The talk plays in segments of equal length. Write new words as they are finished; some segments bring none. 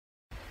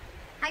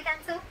Hi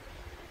Cancer,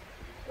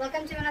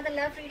 welcome to another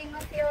love reading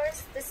of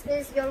yours. This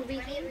is your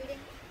weekly reading.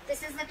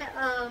 This is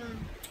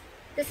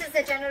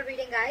the general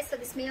reading, guys, so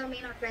this may or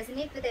may not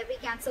resonate with every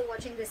Cancer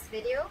watching this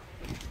video.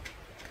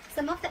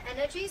 Some of the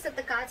energies of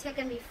the cards here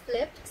can be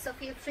flipped, so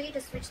feel free to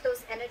switch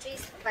those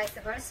energies vice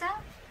versa.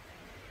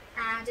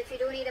 And if you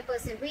do need a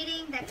personal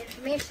reading, that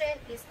information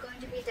is going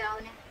to be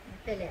down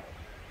below.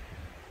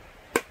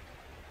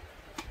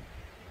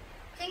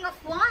 King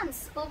of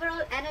Wands,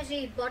 overall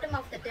energy, bottom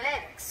of the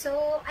deck.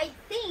 So I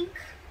think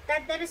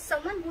that there is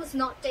someone who's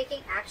not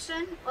taking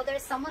action, or there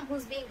is someone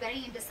who's being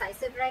very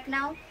indecisive right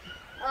now.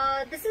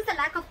 This is the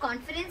lack of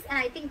confidence, and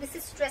I think this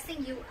is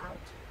stressing you out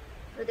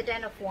with the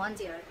 10 of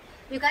Wands here.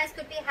 You guys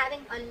could be having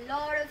a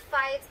lot of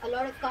fights, a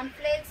lot of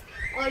conflicts,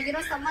 or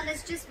someone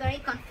is just very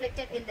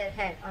conflicted in their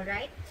head,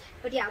 alright?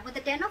 But yeah, with the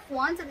 10 of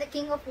Wands and the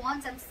King of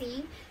Wands, I'm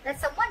seeing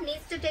that someone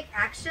needs to take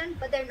action,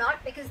 but they're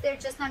not, because they're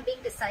just not being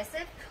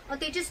decisive, or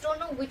they just don't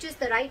know which is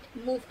the right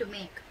move to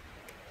make.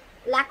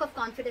 Lack of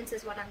confidence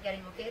is what I'm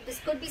getting, okay? This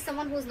could be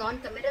someone who's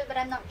non-committal, but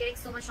I'm not getting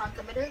so much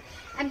non-committal.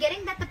 I'm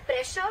getting that the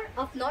pressure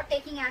of not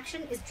taking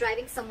action is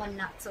driving someone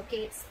nuts,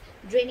 okay? It's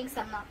draining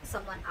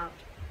someone out.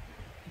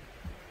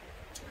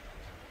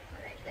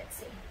 Alright, let's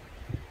see.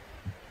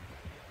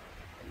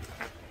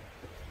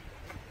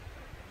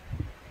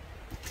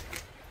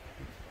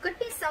 Could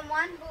be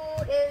someone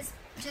who is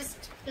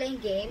just playing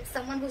games,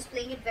 someone who's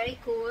playing it very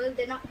cool.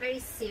 They're not very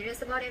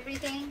serious about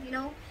everything,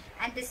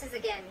 and this is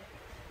again,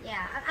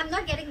 yeah, I'm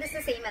not getting this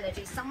the same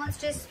energy. Someone's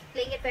just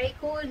playing it very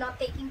cool, not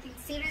taking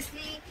things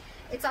seriously.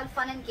 It's all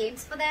fun and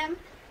games for them,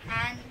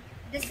 and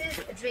this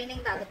is draining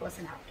the other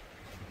person out.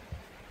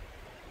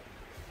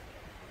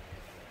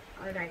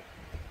 Alright,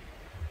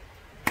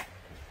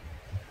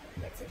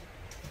 let's see.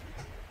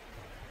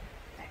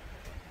 Right.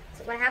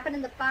 So what happened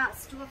in the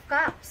past? 2 of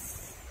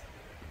Cups.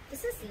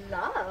 This is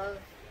love.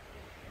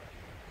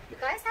 You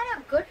guys had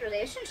a good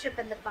relationship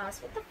in the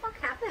past. What the fuck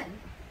happened?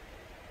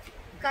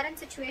 Current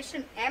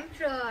situation,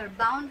 Emperor.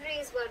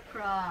 Boundaries were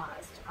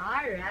crossed.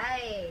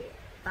 Alright.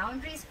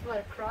 Boundaries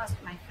were crossed,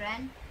 my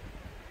friend.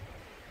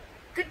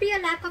 Could be a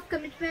lack of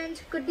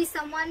commitment. Could be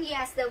someone,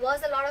 yes, there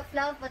was a lot of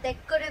love, but there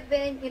could have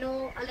been, a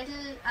little...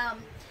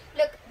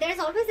 look, there's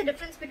always a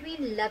difference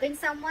between loving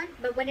someone,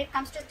 but when it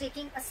comes to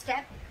taking a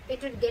step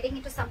into getting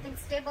into something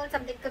stable,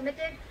 something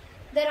committed,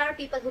 there are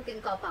people who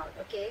can cop out,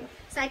 okay?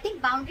 So I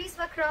think boundaries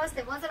were crossed.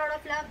 There was a lot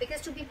of love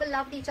because 2 people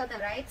loved each other,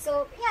 right?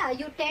 So yeah,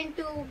 you tend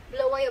to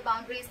lower your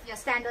boundaries, your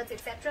standards,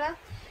 etc.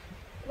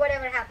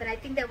 Whatever happened, I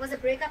think there was a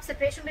breakup,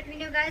 separation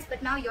between you guys,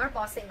 but now you're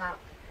bossing up,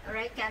 all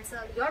right,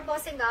 Cancer? You're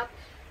bossing up.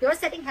 You're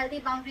setting healthy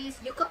boundaries.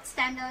 You got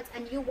standards,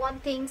 and you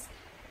want things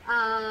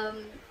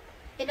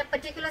in a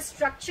particular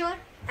structure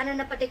and in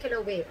a particular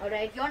way, all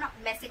right? You're not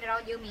messing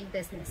around. You mean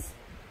business.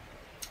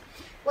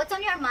 What's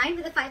on your mind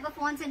with the 5 of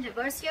Wands in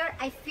reverse here?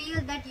 I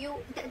feel that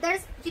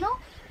there's,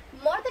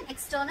 more than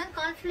external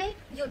conflict,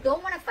 you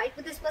don't want to fight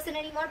with this person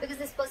anymore, because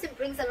this person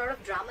brings a lot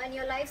of drama in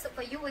your life. So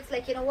for you, it's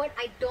like, you know what?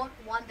 I don't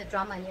want the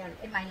drama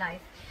in my life.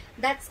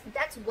 That's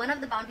one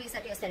of the boundaries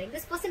that you're setting.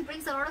 This person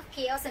brings a lot of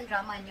chaos and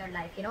drama in your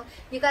life,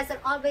 You guys are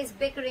always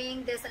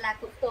bickering. There's a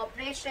lack of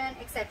cooperation,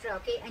 etc.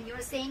 Okay? And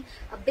you're saying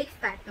a big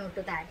fat no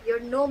to that.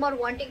 You're no more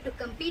wanting to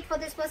compete for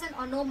this person,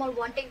 or no more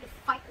wanting to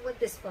fight with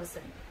this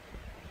person.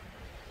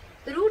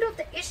 The root of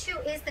the issue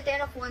is the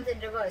 10 of Wands in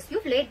reverse.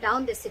 You've laid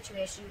down this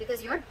situation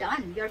because you're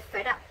done. You're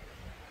fed up.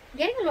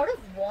 Getting a lot of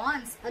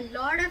Wands, a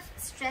lot of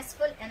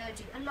stressful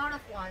energy, a lot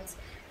of Wands.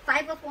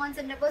 5 of Wands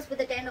in reverse with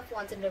the 10 of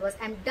Wands in reverse.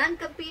 I'm done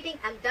competing.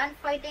 I'm done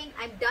fighting.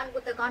 I'm done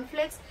with the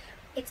conflicts.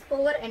 It's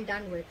over and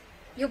done with.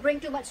 You bring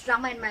too much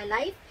drama in my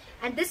life.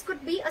 And this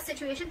could be a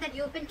situation that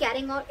you've been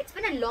carrying on. It's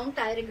been a long,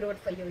 tiring road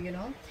for you,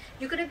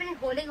 You could have been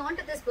holding on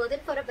to this burden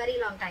for a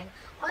very long time.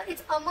 Or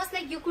it's almost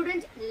like you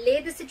couldn't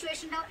lay the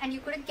situation down and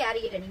you couldn't carry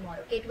it anymore,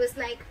 okay? It was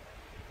like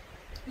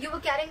you were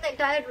carrying the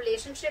entire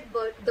relationship,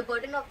 the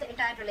burden of the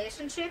entire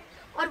relationship,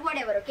 or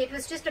whatever, okay? It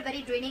was just a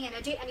very draining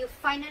energy, and you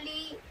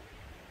finally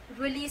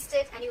released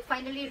it, and you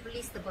finally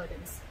released the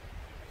burdens.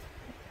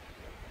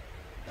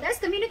 There's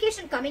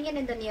communication coming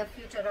in the near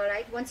future, all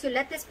right? Once you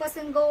let this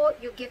person go,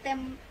 you give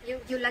them,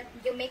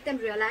 you make them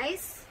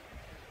realize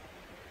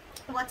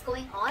what's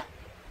going on.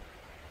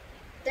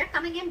 They're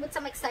coming in with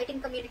some exciting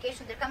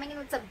communication. They're coming in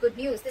with some good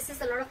news. This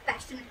is a lot of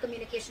passionate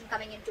communication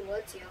coming in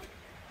towards you.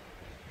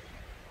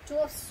 2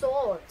 of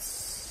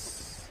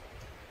Swords.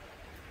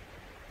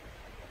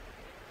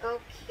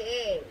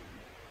 Okay.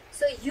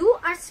 So you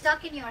are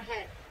stuck in your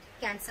head,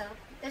 Cancer.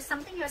 There's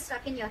something you're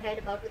stuck in your head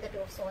about with the 2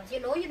 of Swords.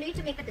 You need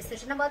to make a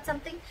decision about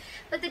something,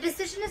 but the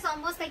decision is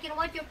almost like,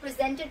 you're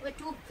presented with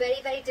 2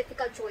 very, very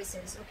difficult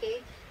choices,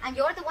 okay? And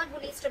you're the one who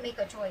needs to make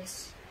a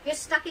choice. You're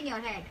stuck in your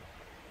head.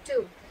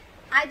 2.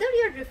 Either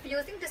you're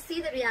refusing to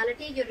see the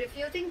reality, you're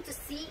refusing to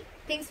see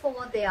things for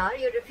what they are,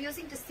 you're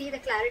refusing to see the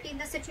clarity in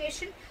the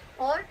situation,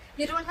 or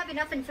you don't have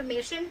enough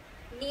information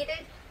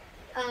needed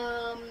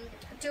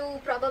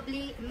to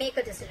probably make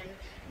a decision.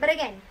 But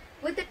again,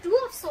 with the 2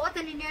 of Swords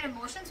and in your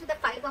emotions with the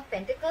 5 of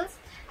Pentacles,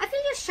 I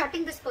feel you're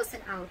shutting this person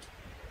out.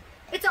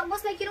 It's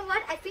almost like, you know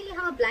what, I feel you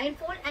have a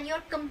blindfold and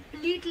you're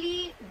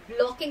completely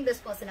blocking this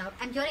person out,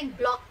 and you're in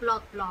block.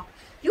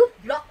 You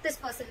block this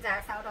person's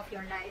ass out of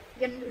your life.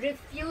 You're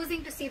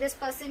refusing to see this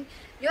person.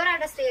 You're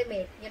at a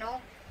stalemate, you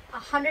know,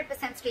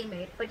 100%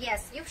 stalemate. But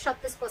yes, you've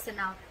shut this person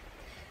out.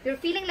 You're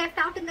feeling left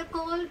out in the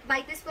cold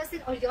by this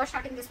person, or you're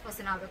shutting this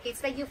person out, okay?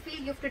 It's like you feel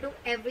you have to do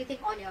everything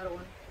on your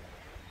own.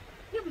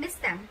 You miss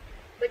them.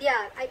 But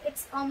yeah,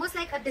 it's almost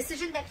like a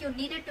decision that you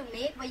needed to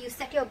make, where you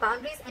set your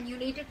boundaries and you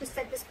needed to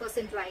set this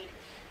person right.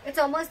 It's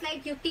almost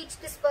like you teach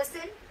this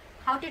person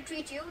how to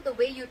treat you the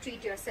way you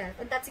treat yourself.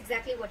 And that's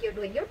exactly what you're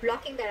doing. You're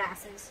blocking their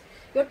asses.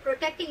 You're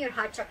protecting your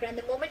heart chakra. And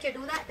the moment you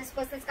do that, this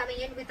person's coming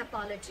in with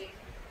apology.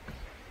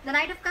 The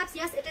Knight of Cups,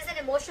 yes, it is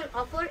an emotional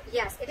offer.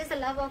 Yes, it is a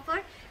love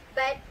offer.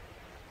 But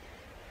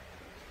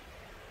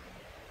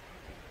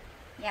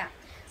yeah.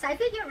 So I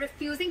feel you're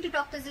refusing to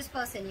talk to this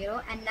person, you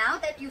know, and now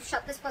that you've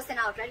shut this person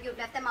out, right, you've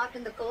left them out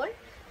in the cold,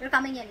 they're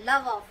coming in,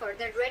 love offer,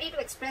 they're ready to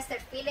express their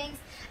feelings.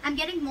 I'm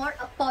getting more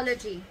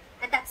apology,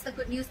 and that's the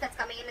good news that's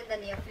coming in the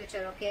near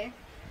future, okay?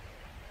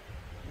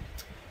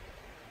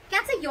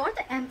 Cancer, you're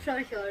the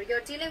Emperor here.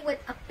 You're dealing with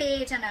a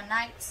page and a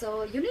knight,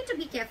 so you need to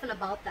be careful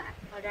about that,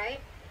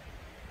 alright?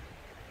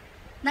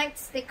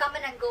 Knights, they come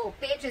in and go.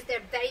 Pages,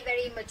 they're very,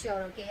 very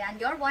immature, okay? And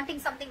you're wanting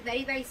something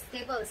very, very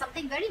stable,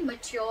 something very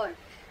mature.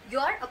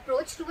 Your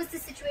approach towards the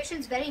situation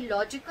is very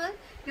logical.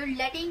 You're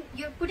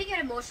putting your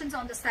emotions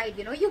on the side,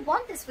 you know. You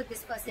want this with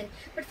this person.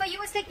 But for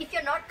you, it's like, if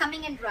you're not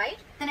coming in right,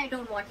 then I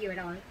don't want you at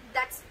all.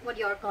 That's what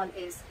your call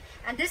is.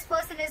 And this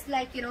person is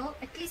like, you know,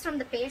 at least from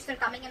the page, they're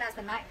coming in as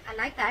the knight. I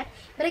like that.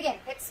 But again,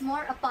 it's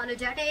more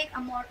apologetic,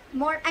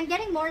 I'm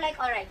getting more like,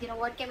 all right, you know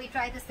what, can we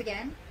try this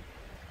again?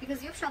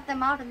 Because you've shut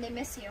them out and they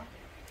miss you.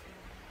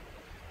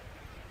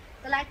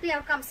 The likely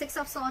outcome, Six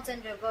of Swords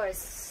in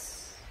reverse.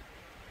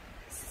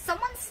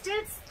 Someone's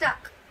still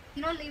stuck.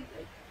 You know,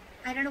 Libra.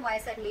 I don't know why I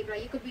said Libra.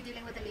 You could be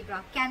dealing with a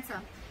Libra.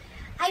 Cancer.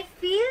 I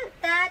feel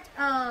that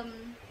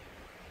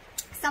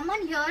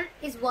someone here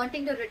is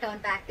wanting to return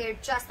back. They're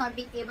just not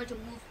being able to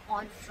move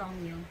on from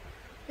you.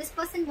 This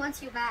person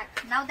wants you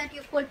back. Now that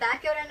you've pulled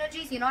back your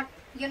energies,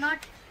 you're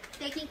not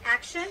taking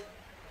action.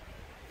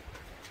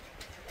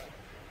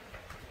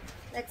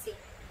 Let's see.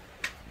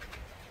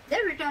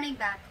 They're returning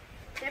back.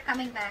 They're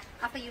coming back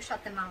after you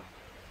shut them out.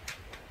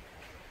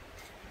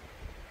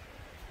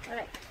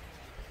 Alright.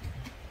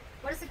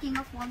 What is the King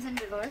of Wands in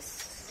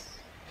reverse?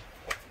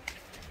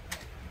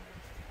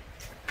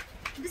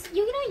 This,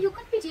 you know, you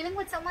could be dealing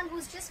with someone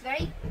who's just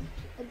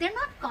they're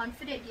not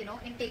confident, you know,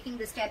 in taking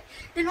the step.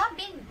 They're not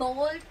being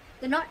bold.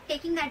 They're not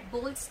taking that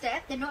bold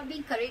step. They're not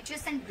being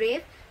courageous and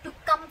brave to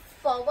come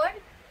forward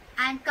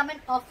and come and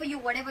offer you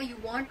whatever you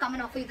want, come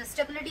and offer you the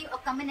stability, or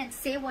come in and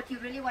say what you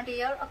really want to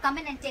hear, or come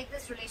in and take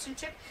this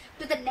relationship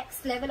to the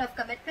next level of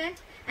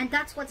commitment. And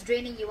that's what's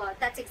draining you out.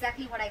 That's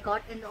exactly what I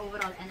got in the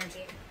overall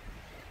energy.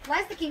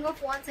 Why is the King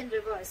of Wands in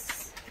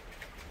reverse?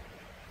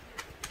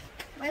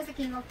 Why is the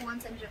King of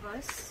Wands in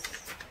reverse?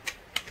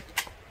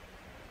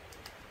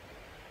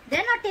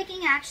 They're not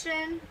taking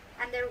action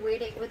and they're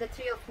waiting with the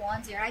Three of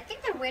Wands here. I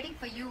think they're waiting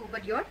for you,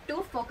 but you're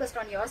too focused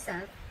on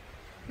yourself.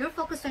 You're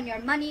focused on your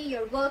money,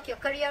 your work, your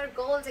career,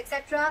 goals,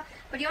 etc.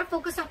 But you're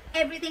focused on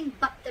everything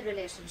but the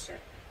relationship.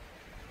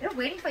 They're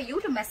waiting for you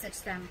to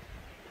message them.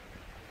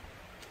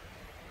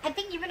 I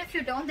think even if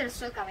you don't, they're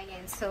still coming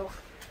in. So,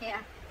 yeah.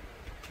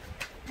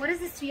 What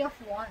is this Three of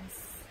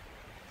Wands?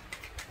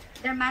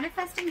 They're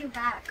manifesting you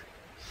back.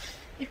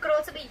 It could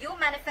also be you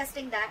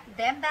manifesting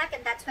them back,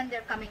 and that's when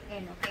they're coming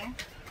in, okay?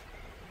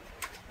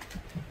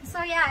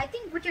 So, yeah, I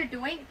think what you're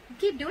doing,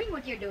 keep doing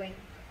what you're doing.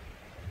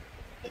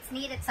 It's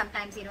needed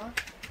sometimes, you know.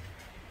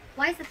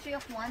 Why is the Three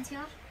of Wands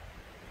here?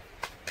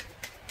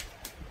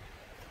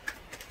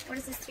 What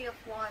is this Three of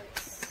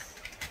Wands?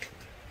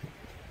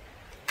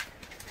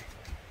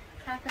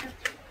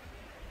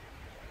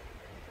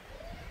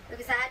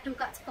 Because I had two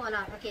cards fall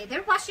out. Okay,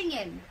 they're rushing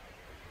in.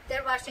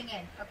 They're rushing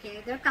in.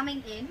 Okay, they're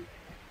coming in.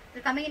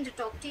 They're coming in to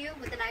talk to you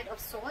with the Knight of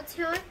Swords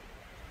here.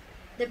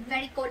 They're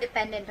very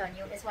codependent on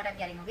you is what I'm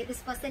getting. Okay,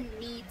 this person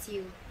needs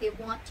you. They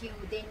want you.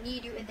 They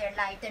need you in their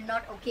life. They're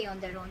not okay on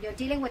their own. You're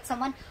dealing with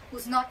someone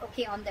who's not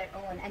okay on their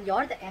own. And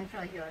you're the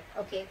Emperor here.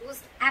 Okay,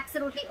 who's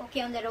absolutely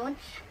okay on their own.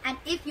 And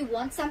if you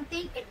want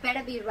something, it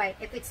better be right.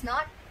 If it's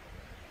not,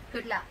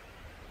 good luck.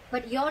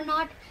 But you're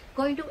not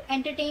going to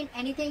entertain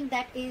anything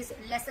that is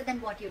lesser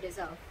than what you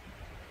deserve.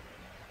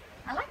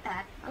 I like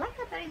that. I like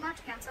that very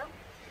much, Cancer.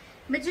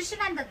 Magician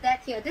and the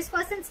Death here. This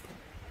person's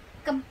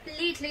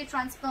completely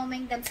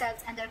transforming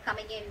themselves and they're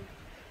coming in.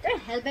 They're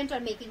hell-bent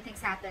on making things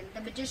happen.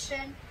 The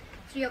Magician,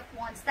 Three of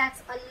Wands,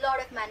 that's a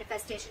lot of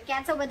manifestation.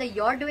 Cancer, whether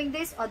you're doing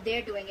this or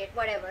they're doing it,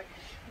 whatever.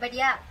 But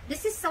yeah,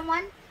 this is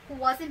someone who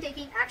wasn't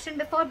taking action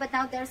before, but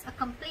now there's a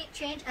complete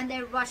change and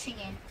they're rushing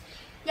in.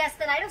 Yes,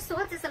 the Knight of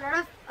Swords is a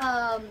lot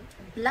of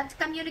blood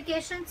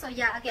communication. So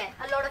yeah, again,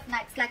 a lot of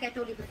knights, like I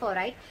told you before,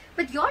 right?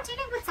 But you're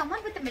dealing with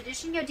someone with the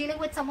Magician. You're dealing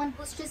with someone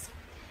who's just,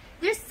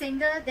 they're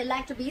single. They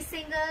like to be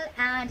single.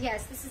 And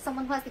yes, this is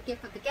someone who has the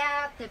gift of the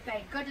gab. They're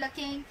very good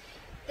looking.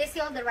 They say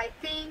all the right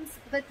things,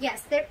 but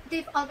yes,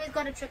 they've always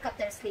got a trick up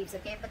their sleeves,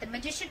 okay? But the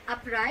Magician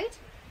upright,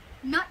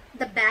 not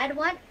the bad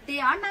one. They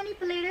are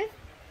manipulative,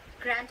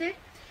 granted,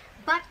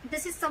 but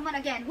this is someone,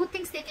 again, who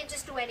thinks they can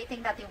just do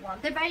anything that they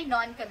want. They're very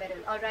non-committal,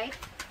 all right?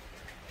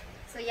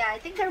 So yeah, I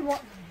think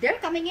they're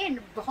coming in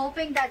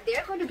hoping that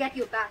they're going to get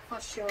you back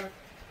for sure.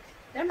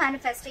 They're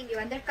manifesting you,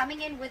 and they're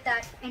coming in with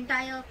that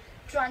entire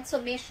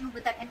transformation,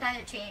 with that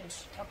entire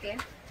change, okay?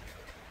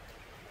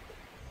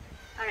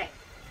 All right.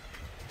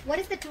 What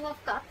is the Two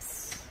of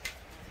Cups?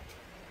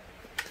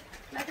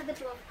 What are the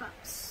Two of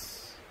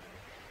Cups?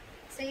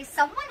 Say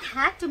someone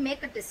had to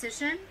make a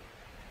decision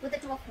with the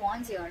Two of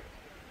Wands here.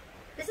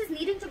 This is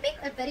needing to make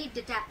a very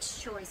detached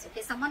choice,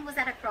 okay? Someone was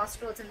at a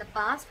crossroads in the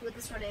past with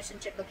this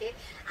relationship, okay?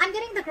 I'm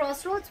getting the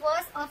crossroads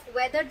was of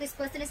whether this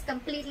person is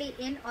completely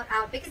in or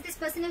out, because this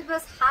person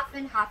was half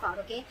in, half out,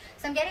 okay?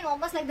 So I'm getting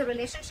almost like the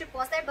relationship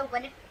was there, but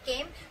when it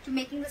came to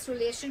making this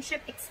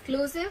relationship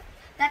exclusive,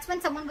 that's when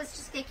someone was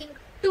just taking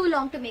too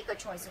long to make a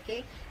choice,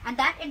 okay? And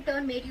that in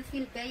turn made you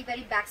feel very,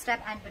 very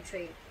backstabbed and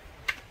betrayed.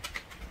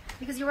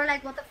 Because you were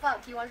like, what the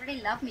fuck? You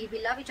already love me.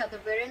 We love each other.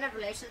 We're in a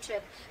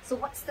relationship. So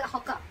what's the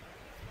hookup?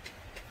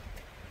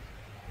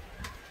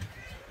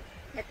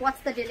 Like,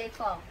 what's the delay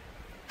for?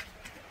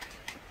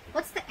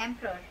 What's the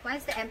Emperor? Why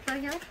is the Emperor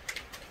here?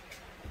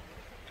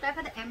 Try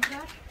for the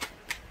Emperor.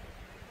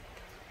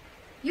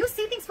 You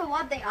see things for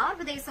what they are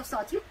with the Ace of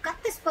Swords. You cut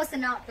this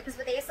person out, because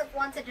with the Ace of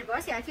Wands in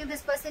reverse, yeah, I feel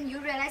this person, you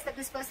realize that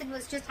this person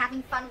was just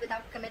having fun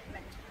without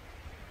commitment.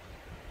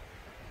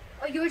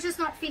 Or you're just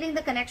not feeling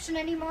the connection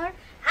anymore.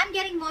 I'm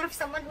getting more of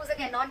someone who's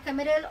again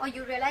non-committal, or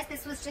you realize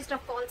this was just a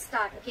false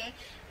start, okay?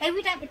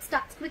 Every time it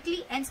starts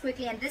quickly, ends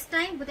quickly. And this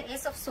time with the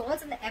Ace of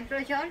Swords and the Emperor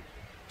here,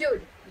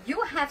 dude,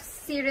 you have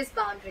serious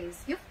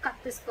boundaries. You've cut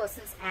this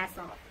person's ass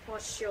off, for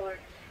sure.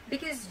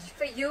 Because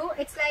for you,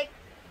 it's like,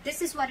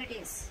 this is what it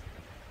is.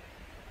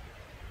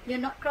 You're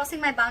not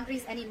crossing my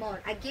boundaries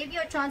anymore. I gave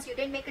you a chance. You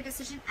didn't make a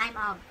decision. I'm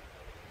out.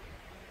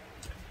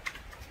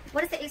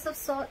 What is the Ace of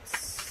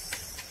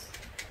Swords?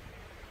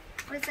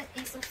 What is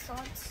the Ace of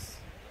Swords?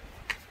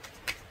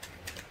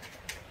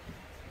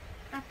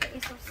 After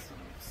Ace of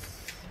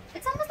Swords.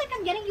 It's almost like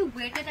I'm getting you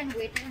waited and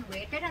waited and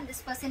waited, and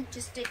this person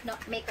just did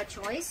not make a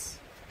choice.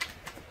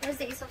 What is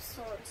the Ace of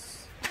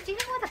Swords? You're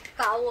dealing with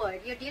a coward.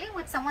 You're dealing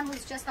with someone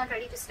who's just not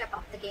ready to step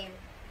up the game.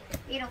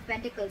 Eight of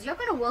Pentacles. You're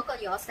going to work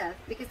on yourself,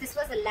 because this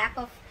was a lack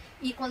of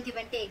equal give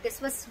and take. This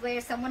was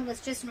where someone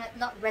was just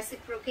not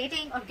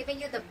reciprocating or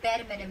giving you the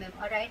bare minimum,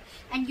 alright?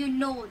 And you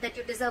know that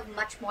you deserve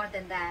much more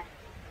than that.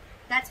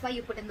 That's why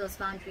you put in those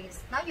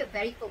boundaries. Now you're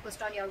very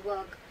focused on your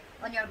work,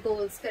 on your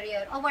goals,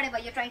 career, or whatever.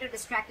 You're trying to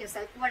distract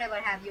yourself, whatever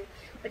have you.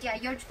 But yeah,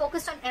 you're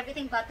focused on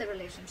everything but the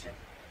relationship.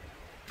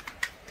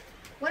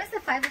 What is the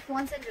Five of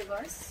Wands in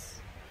reverse?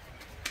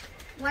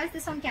 Why is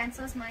this on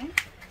Cancer's mind?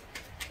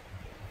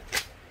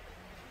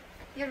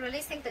 You're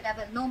releasing the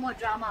devil. No more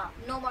drama.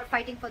 No more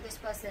fighting for this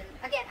person.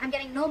 Again, I'm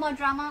getting no more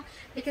drama,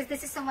 because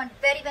this is someone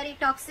very, very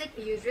toxic.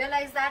 You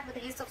realize that with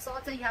the Ace of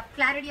Swords, so you have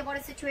clarity about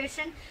a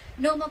situation.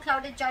 No more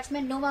clouded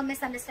judgment. No more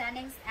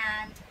misunderstandings.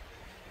 And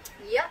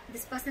yeah,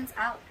 this person's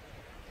out.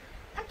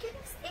 I'm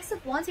getting this Ace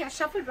of Wands here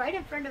shuffled right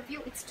in front of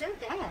you. It's still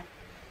there.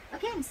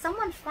 Again,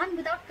 someone fun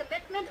without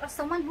commitment, or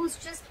someone who's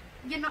just,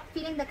 you're not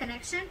feeling the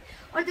connection,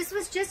 or this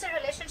was just a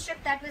relationship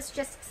that was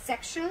just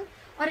sexual,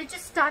 or it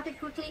just started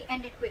quickly,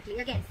 ended quickly.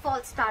 Again,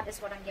 false start is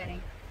what I'm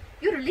getting.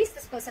 You release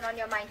this person on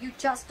your mind. You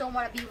just don't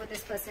want to be with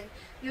this person.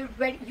 You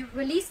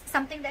released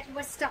something that you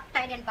were stuck,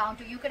 tied and bound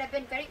to. You could have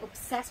been very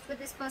obsessed with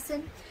this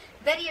person,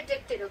 very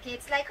addicted, okay?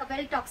 It's like a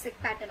very toxic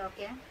pattern,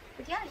 okay?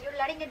 But yeah, you're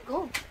letting it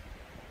go.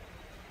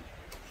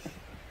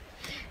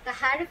 The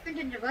Hierophant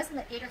in reverse and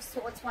the Eight of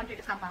Swords wanted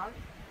to come out.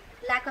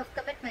 Lack of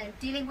commitment,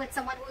 dealing with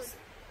someone who's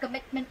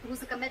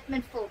a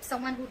commitment phobe,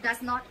 someone who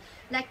does not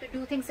like to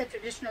do things a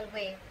traditional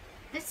way.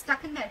 They're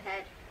stuck in their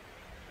head.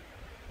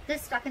 They're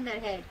stuck in their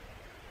head.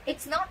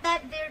 It's not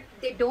that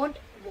they don't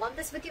want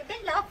this with you.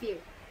 They love you.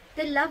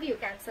 They love you,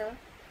 Cancer.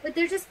 But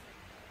they're just,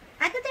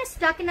 either they're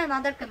stuck in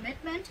another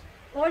commitment,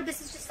 or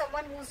this is just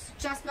someone who's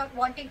just not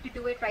wanting to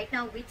do it right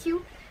now with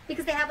you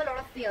because they have a lot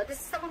of fear. This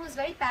is someone who's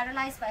very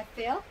paralyzed by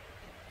fear,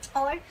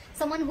 or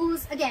someone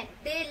who's, again,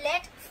 they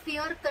let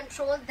fear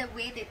control the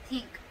way they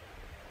think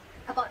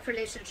about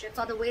relationships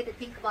or the way they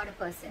think about a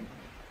person.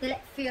 They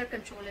let fear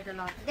control it a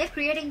lot. They're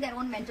creating their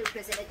own mental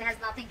prison. It has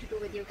nothing to do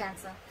with you,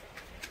 Cancer.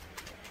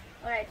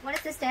 Alright, what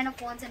is this Ten of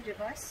Wands in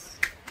reverse?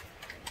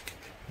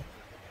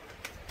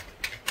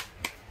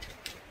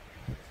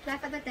 Try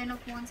for the Ten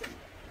of Wands in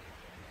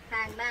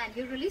Hangman.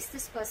 You release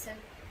this person.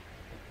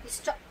 You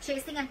stop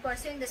chasing and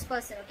pursuing this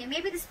person, okay?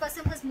 Maybe this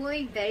person was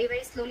moving very,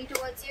 very slowly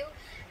towards you,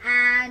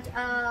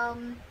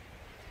 and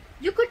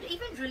you could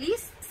even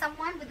release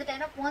someone with the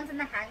Ten of Wands and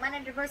the Hangman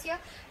in reverse here.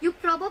 You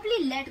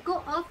probably let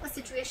go of a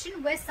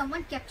situation where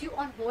someone kept you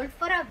on hold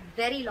for a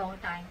very long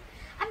time.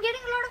 I'm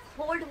getting a lot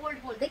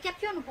of hold. They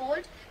kept you on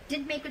hold,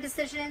 didn't make a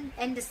decision,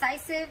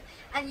 indecisive,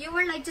 and you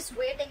were like just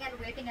waiting and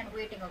waiting and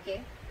waiting,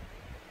 okay?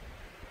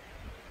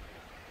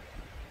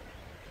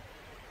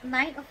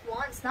 Nine of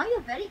Wands. Now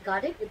you're very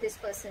guarded with this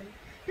person.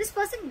 This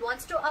person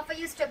wants to offer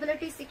you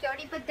stability,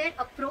 security, but their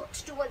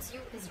approach towards you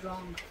is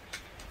wrong.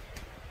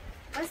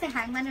 What is the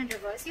Hangman in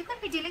reverse? You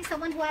could be dealing with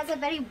someone who has a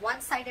very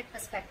one-sided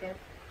perspective.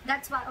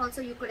 That's why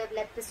also you could have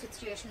let this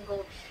situation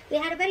go. They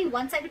had a very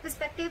one-sided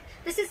perspective.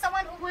 This is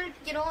someone who will,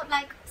 you know,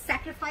 like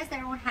sacrifice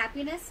their own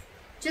happiness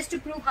just to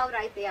prove how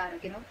right they are,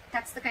 you know.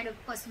 That's the kind of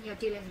person you're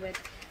dealing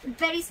with.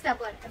 Very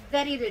stubborn,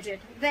 very rigid,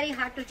 very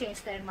hard to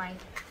change their mind.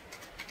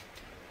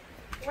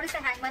 What is the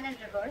Hangman in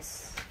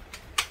reverse?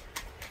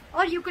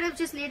 Or you could have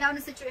just laid down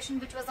a situation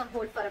which was on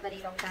hold for a very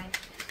long time.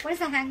 What is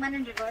the Hangman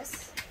in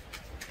reverse?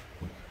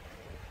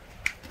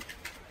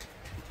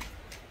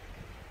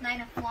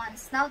 Nine of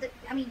Wands. Now,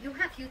 I mean, you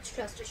have huge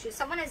trust issues.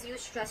 Someone has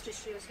huge trust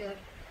issues here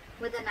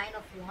with the Nine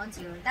of Wands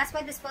here. That's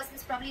why this person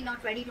is probably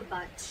not ready to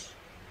budge.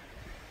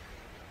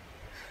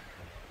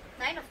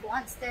 Nine of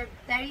Wands, they're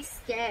very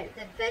scared.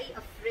 They're very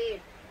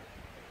afraid.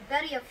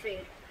 Very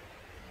afraid.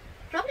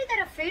 Probably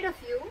they're afraid of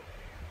you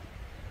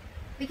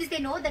because they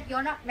know that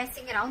you're not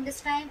messing around this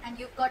time and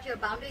you've got your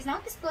boundaries. Now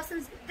this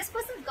person's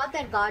got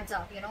their guards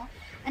up, you know.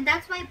 And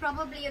that's why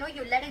probably, you know,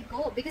 you let it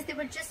go because they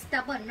were just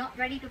stubborn, not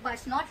ready to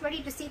budge, not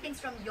ready to see things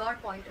from your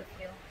point of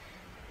view.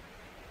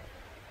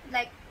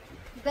 Like,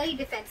 very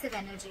defensive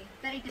energy,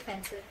 very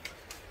defensive.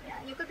 Yeah,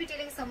 you could be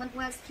dealing with someone who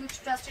has huge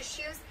trust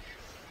issues.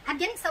 I'm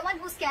getting someone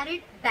who's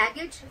carried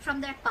baggage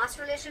from their past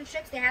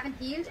relationships. They haven't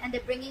healed and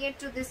they're bringing it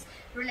to this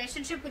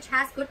relationship which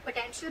has good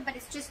potential, but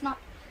it's just not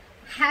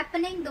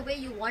happening the way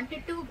you want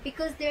it to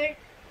because their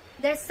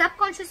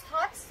subconscious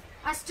thoughts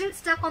are still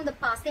stuck on the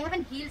past. They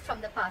haven't healed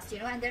from the past, you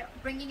know, and they're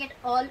bringing it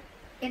all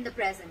in the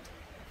present.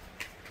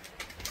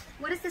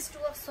 What is this Two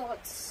of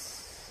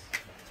Swords?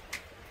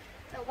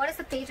 What is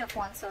the Page of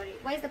Wands? Sorry.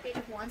 Why is the Page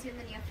of Wands in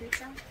the near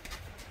future?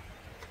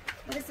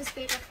 What is this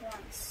Page of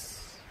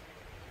Wands?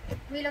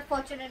 Wheel of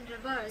Fortune in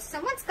reverse.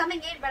 Someone's coming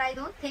in, but I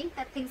don't think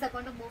that things are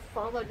going to move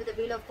forward with the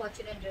Wheel of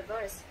Fortune in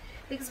reverse.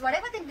 Because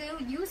whatever they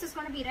do, use is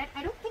going to be right.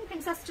 I don't think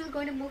things are still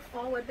going to move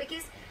forward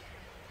because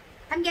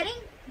I'm getting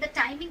the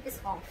timing is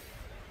off.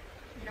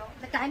 You know,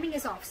 the timing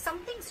is off.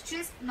 Something's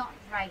just not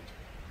right.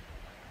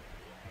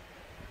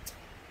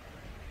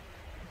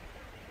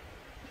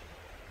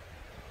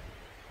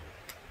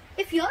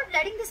 If you're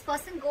letting this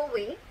person go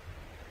away,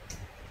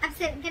 I'm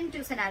getting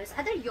two scenarios.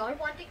 Either you're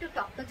wanting to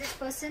talk to this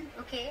person,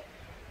 okay,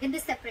 in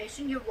this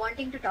separation, you're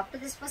wanting to talk to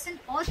this person,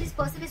 or this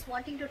person is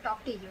wanting to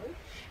talk to you.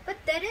 But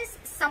there is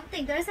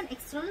something, there is an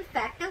external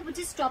factor which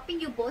is stopping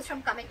you both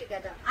from coming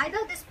together. Either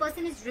this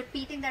person is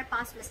repeating their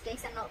past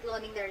mistakes and not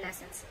learning their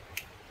lessons.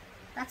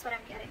 That's what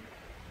I'm getting.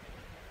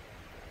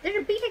 They're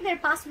repeating their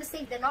past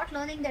mistakes. They're not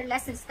learning their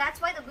lessons. That's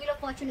why the Wheel of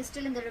Fortune is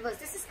still in the reverse.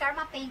 This is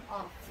karma paying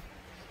off.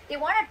 They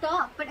want to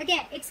talk, but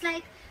again, it's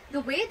like the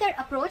way their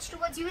approach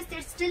towards you is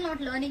they're still not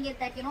learning it,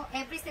 that, you know,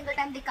 every single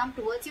time they come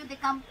towards you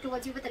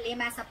with a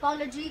lame-ass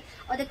apology,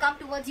 or they come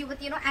towards you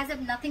with, you know, as if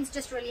nothing's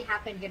just really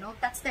happened, you know.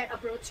 That's their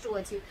approach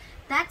towards you.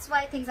 That's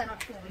why things are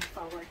not moving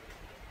forward.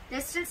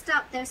 They're still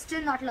stuck. They're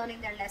still not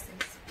learning their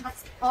lessons.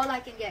 That's all I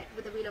can get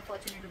with the Wheel of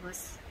Fortune in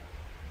reverse.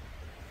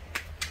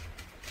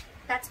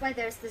 That's why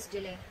there's this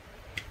delay.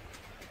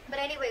 But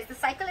anyways, the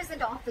cycle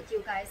isn't off with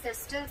you guys.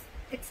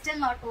 It's still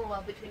not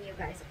over between you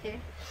guys, okay?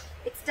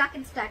 It's stuck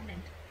and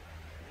stagnant.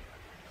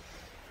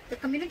 The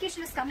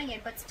communication is coming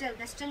in, but still,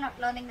 they're still not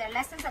learning their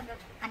lessons,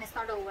 and it's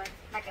not over,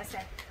 like I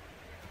said.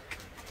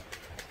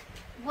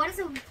 What is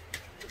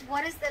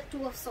the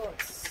Two of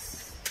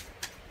Swords?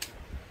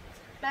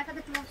 Back at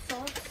the Two of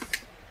Swords.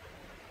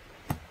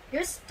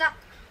 You're stuck.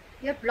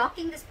 You're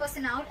blocking this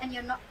person out, and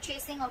you're not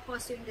chasing or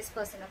pursuing this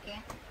person, okay?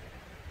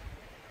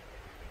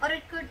 Or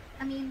it could,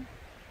 I mean,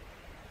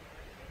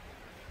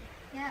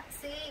 yeah,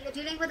 see, you're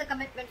dealing with a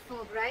commitment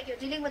phobe, right? You're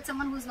dealing with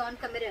someone who's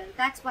non-committal.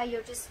 That's why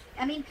you're just,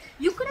 I mean,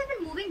 you could have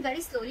been moving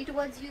very slowly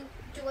towards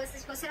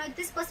this person, or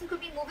this person could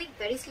be moving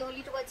very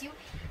slowly towards you,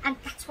 and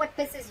that's what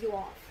pisses you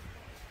off.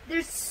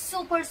 They're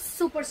super,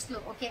 super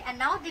slow, okay? And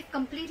now they've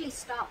completely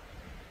stopped.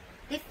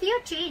 They fear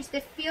change.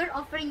 They fear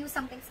offering you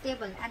something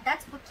stable, and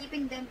that's what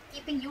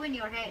keeping you in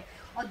your head,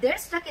 or they're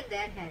stuck in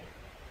their head.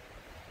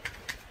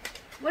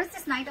 What is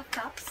this Knight of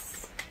Cups?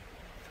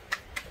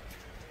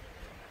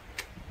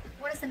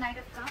 What is the Knight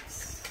of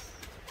Cups?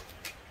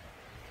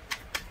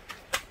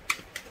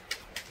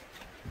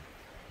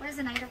 What is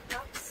the Knight of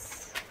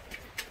Cups?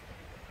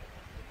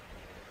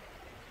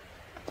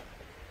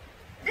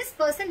 This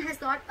person has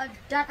done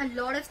a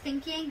lot of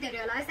thinking. They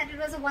realized that it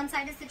was a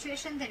one-sided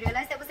situation. They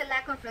realized there was a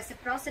lack of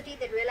reciprocity.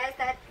 They realized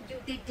that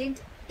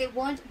they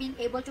weren't being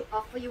able to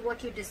offer you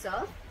what you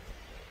deserve.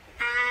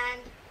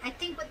 And I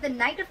think with the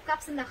Knight of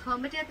Cups and the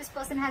Hermit here, this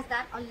person has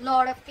done a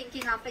lot of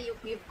thinking after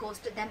you've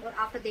ghosted them, or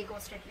after they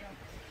ghosted you.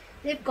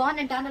 They've gone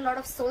and done a lot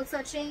of soul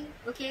searching,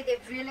 okay?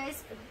 They've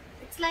realized,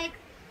 it's like,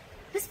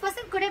 this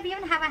person could have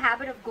even have a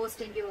habit of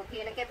ghosting you,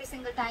 okay? Like every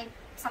single time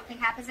something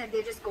happens and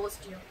they just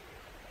ghost you.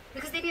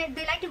 Because they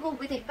like to go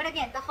with it. But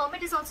again, the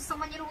Hermit is also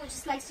someone, you know, who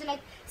just likes to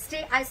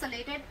stay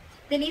isolated.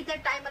 They need their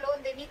time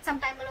alone. They need some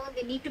time alone.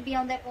 They need to be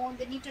on their own.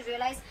 They need to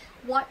realize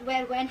what,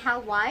 where, when, how,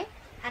 why.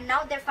 And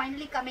now they're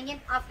finally coming in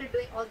after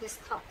doing all these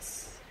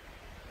thoughts.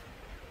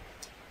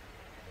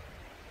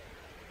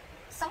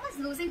 Someone's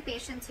losing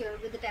patience here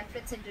with the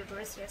Temperance in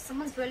reverse here.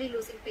 Someone's really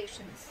losing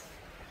patience.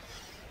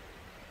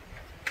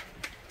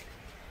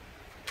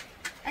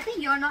 I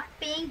think you're not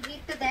paying heed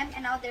to them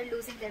and now they're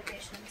losing their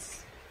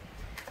patience.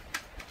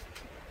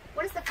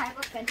 What is the Five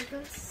of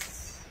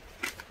Pentacles?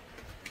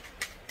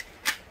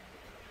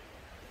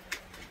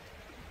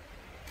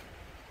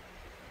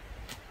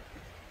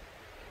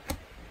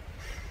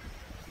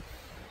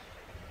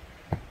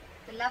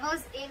 The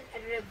Lovers in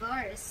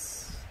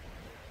reverse.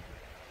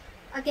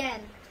 Again,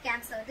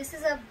 Cancer, this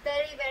is a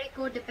very, very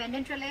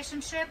codependent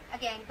relationship.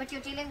 Again, but you're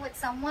dealing with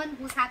someone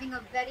who's having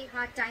a very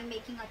hard time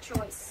making a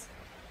choice.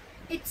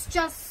 It's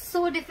just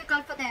so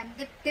difficult for them.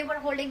 They were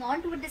holding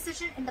on to a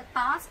decision in the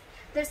past.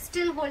 They're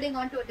still holding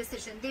on to a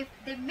decision.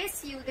 They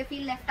miss you. They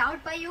feel left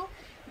out by you.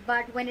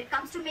 But when it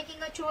comes to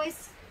making a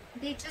choice,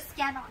 they just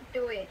cannot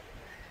do it.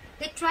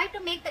 They try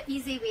to make the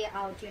easy way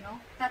out, you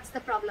know. That's the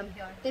problem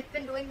here. They've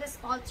been doing this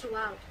all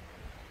throughout.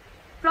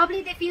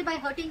 Probably they feel by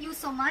hurting you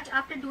so much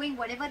after doing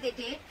whatever they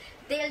did,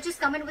 they'll just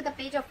come in with a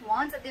Page of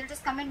Wands, and they'll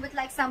just come in with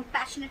like some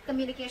passionate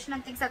communication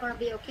and things are going to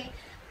be okay.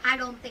 I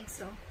don't think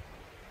so.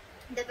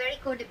 They're very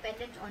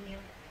codependent on you.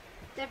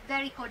 They're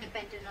very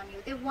codependent on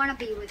you. They want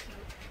to be with you.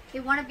 They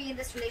want to be in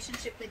this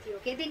relationship with you,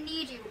 okay? They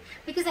need you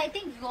because I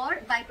think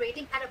you're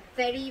vibrating at a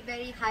very,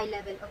 very high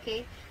level,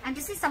 okay? And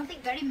this is something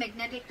very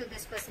magnetic to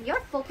this person.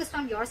 You're focused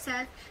on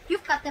yourself.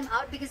 You've cut them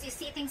out because you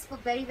see things for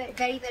very, very,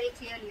 very, very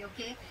clearly,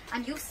 okay?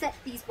 And you've set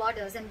these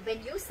borders. And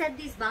when you set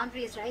these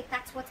boundaries, right,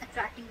 that's what's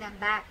attracting them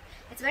back.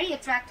 It's very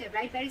attractive,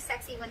 right? Very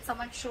sexy when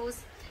someone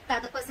shows the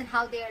other person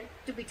how they are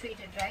to be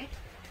treated, right?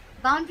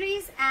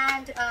 Boundaries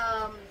and,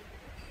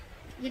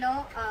 you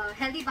know,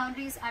 healthy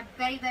boundaries are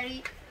very,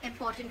 very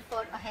important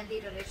for a healthy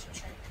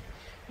relationship.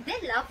 They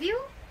love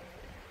you,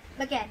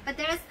 again, but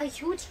there is a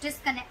huge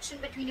disconnection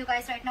between you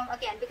guys right now,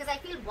 again, because I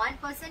feel one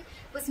person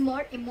was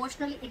more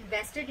emotionally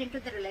invested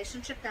into the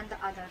relationship than the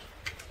other.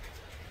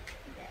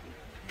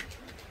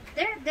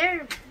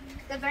 They're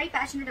very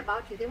passionate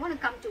about you. They want to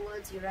come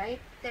towards you, right?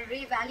 They're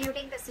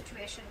reevaluating the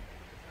situation.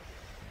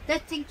 They're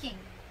thinking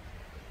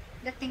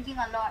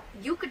a lot.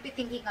 You could be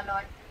thinking a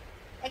lot.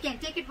 Again,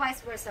 take it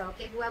vice versa,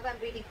 okay? Whoever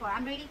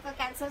I'm reading for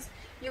Cancers,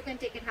 you can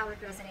take it how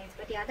it resonates.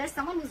 But yeah, there's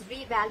someone who's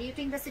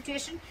reevaluating the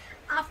situation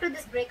after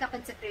this breakup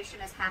and separation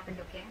has happened,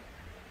 okay?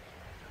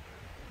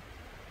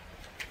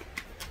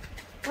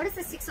 What is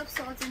the Six of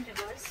Swords in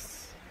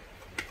reverse?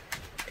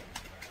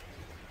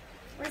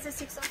 What is the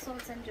Six of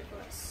Swords in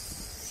reverse?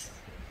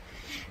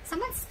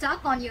 Someone's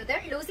stuck on you.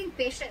 They're losing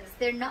patience.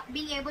 They're not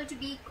being able to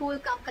be cool,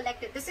 calm,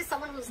 collected. This is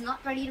someone who's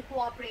not ready to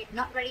cooperate,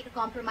 not ready to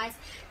compromise.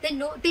 They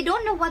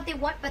don't know what they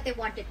want, but they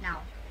want it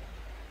now.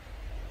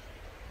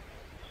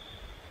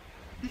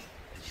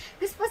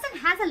 This person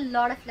has a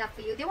lot of love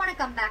for you. They want to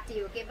come back to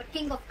you, okay? But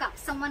King of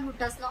Cups, someone who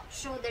does not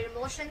show their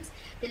emotions.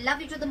 They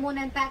love you to the moon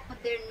and back,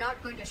 but they're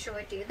not going to show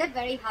it to you. They're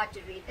very hard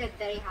to read. They're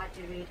very hard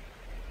to read.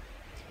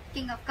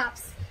 King of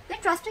Cups. They're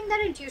trusting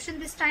their intuition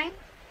this time.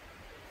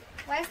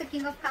 Why is the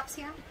King of Cups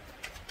here?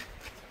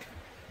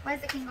 Why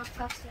is the King of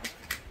Cups here?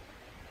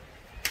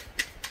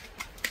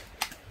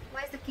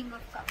 Why is the King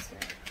of Cups here?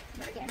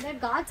 But again, their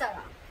guards are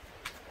up.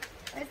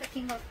 Why is the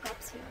King of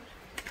Cups here?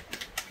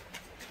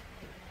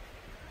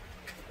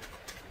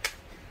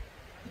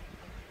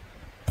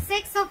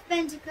 Six of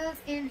Pentacles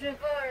in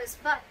reverse.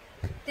 But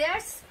they're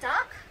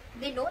stuck.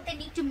 They know they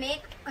need to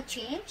make a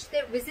change.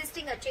 They're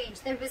resisting a change.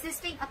 They're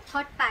resisting a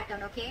thought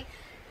pattern, okay?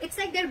 It's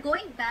like they're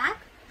going back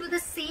to the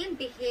same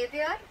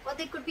behavior, or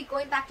they could be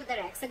going back to their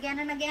ex again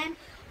and again,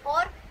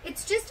 or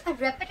it's just a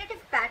repetitive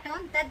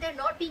pattern that they're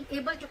not being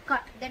able to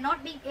cut. They're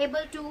not being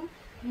able to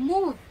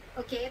move,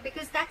 okay?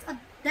 Because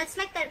that's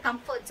like their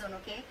comfort zone,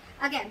 okay?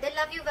 Again, they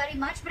love you very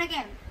much, but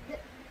again,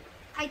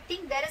 I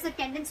think there is a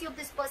tendency of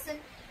this person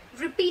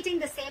repeating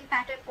the same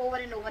pattern over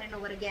and over and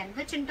over again,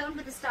 which in turn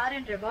with the Star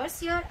in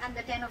reverse here and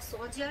the Ten of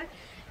Swords here,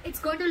 it's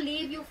going to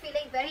leave you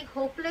feeling very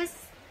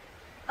hopeless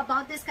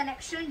about this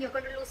connection. You're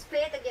going to lose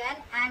faith again,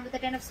 and with the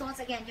Ten of Swords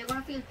again, you're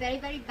going to feel very,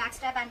 very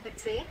backstabbed and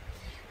betrayed,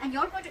 and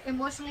you're going to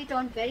emotionally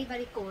turn very,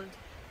 very cold.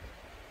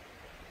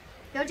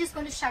 You're just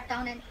going to shut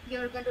down, and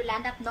you're going to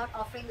land up not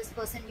offering this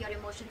person your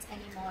emotions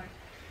anymore.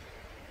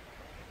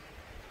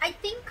 I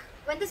think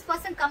when this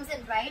person comes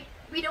in, right,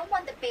 we don't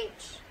want the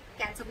Page,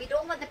 Cancer. We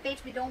don't want the Page,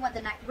 we don't want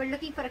the Knight. We're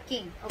looking for a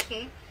King,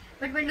 okay?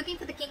 But we're looking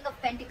for the King of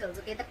Pentacles,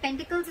 okay? The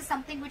Pentacles is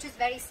something which is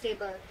very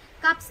stable.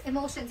 Cups,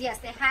 emotions, yes,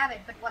 they have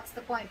it, but what's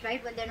the point,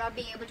 right? When they're not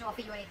being able to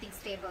offer you anything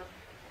stable.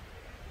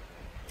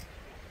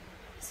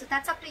 So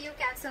that's up to you,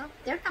 Cancer.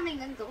 They're coming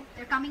in, though.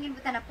 They're coming in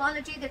with an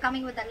apology. They're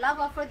coming with a love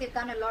offer. They've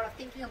done a lot of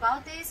thinking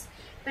about this.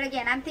 But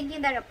again, I'm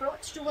thinking their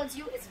approach towards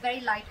you is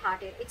very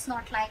light-hearted. It's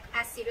not like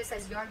as serious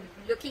as you're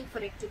looking for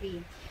it to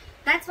be.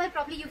 That's why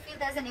probably you feel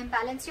there's an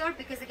imbalance here,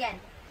 because again,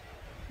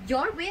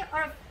 your way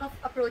of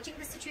approaching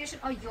the situation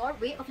or your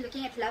way of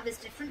looking at love is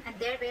different, and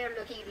their way of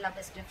looking at love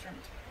is different.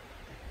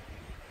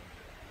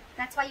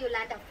 That's why you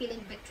land up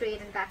feeling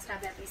betrayed and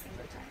backstabbed every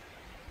single time.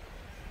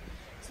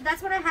 So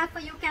that's what I have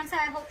for you, Cancer.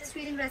 I hope this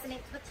reading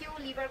resonates with you.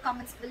 Leave your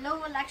comments below,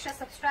 like, share,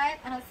 subscribe,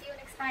 and I'll see you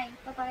next time.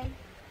 Bye-bye.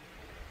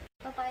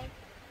 Bye-bye.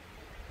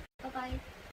 Bye-bye.